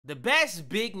The best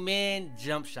big man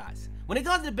jump shots. When it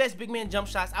comes to the best big man jump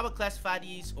shots, I would classify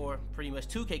these, or pretty much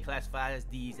 2K classifies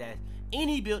these as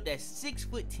any build that's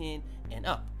 6'10" and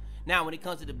up. Now, when it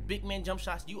comes to the big man jump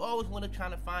shots, you always want to try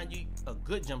to find you a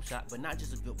good jump shot, but not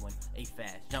just a good one, a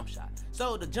fast jump shot.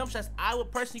 So the jump shots I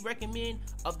would personally recommend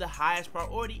of the highest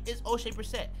priority is O-shaper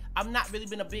set. I've not really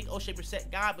been a big O-shaper set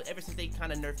guy, but ever since they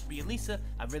kind of nerfed Lisa,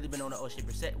 I've really been on the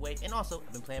O-shaper set way, and also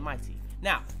I've been playing my team.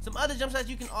 Now, some other jump shots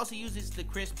you can also use is the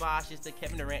Chris Bosh's, the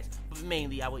Kevin Durant's, but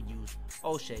mainly I would use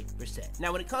O-shaper set.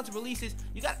 Now, when it comes to releases,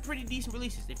 you got pretty decent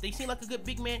releases. If they seem like a good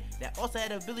big man that also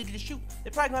had the ability to shoot, they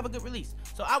probably gonna have a good release.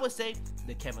 So I would say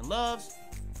the Kevin Loves,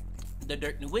 the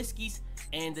Dirk Nowitzki's,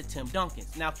 and the Tim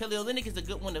Duncans. Now, Kelly Olynyk is a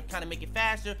good one to kind of make it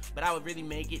faster, but I would really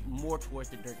make it more towards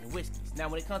the Dirk Nowitzki's. Now,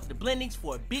 when it comes to the blendings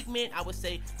for a big man, I would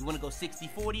say you want to go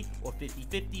 60-40 or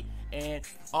 50-50, and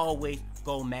always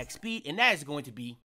go max speed, and that is going to be